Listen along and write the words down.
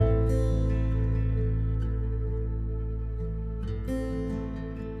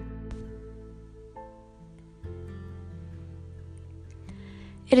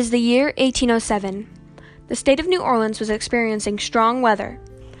It is the year 1807. The state of New Orleans was experiencing strong weather.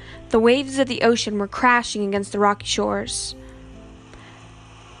 The waves of the ocean were crashing against the rocky shores.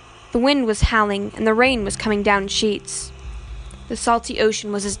 The wind was howling, and the rain was coming down in sheets. The salty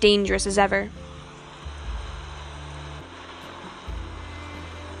ocean was as dangerous as ever.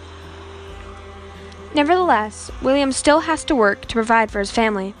 Nevertheless, William still has to work to provide for his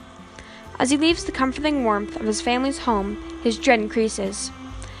family. As he leaves the comforting warmth of his family's home, his dread increases.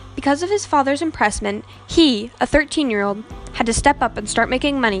 Because of his father's impressment, he, a 13-year-old, had to step up and start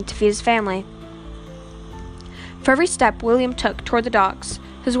making money to feed his family. For every step William took toward the docks,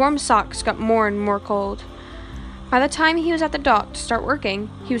 his warm socks got more and more cold. By the time he was at the dock to start working,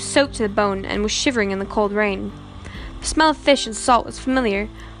 he was soaked to the bone and was shivering in the cold rain. The smell of fish and salt was familiar,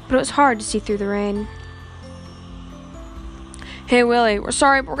 but it was hard to see through the rain. "Hey, Willie, we're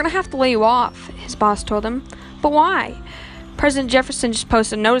sorry, but we're going to have to lay you off," his boss told him. "But why?" "President Jefferson just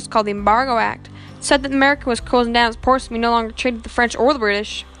posted a notice called the Embargo Act. It said that America was closing down its ports and we no longer trade with the French or the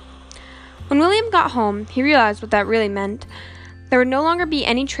British." When William got home, he realized what that really meant. There would no longer be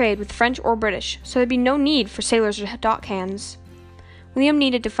any trade with French or British, so there'd be no need for sailors or dock hands. William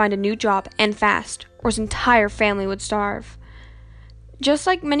needed to find a new job, and fast, or his entire family would starve. Just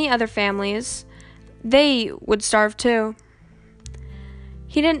like many other families, they would starve too.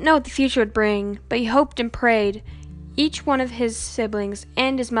 He didn't know what the future would bring, but he hoped and prayed each one of his siblings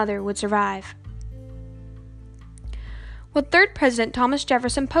and his mother would survive. What third President Thomas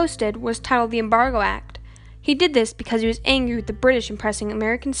Jefferson posted was titled the Embargo Act. He did this because he was angry with the British impressing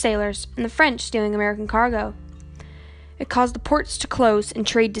American sailors and the French stealing American cargo. It caused the ports to close and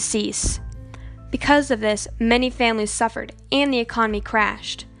trade to cease. Because of this, many families suffered and the economy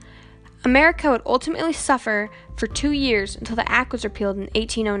crashed. America would ultimately suffer for 2 years until the act was repealed in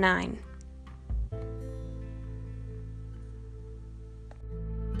 1809.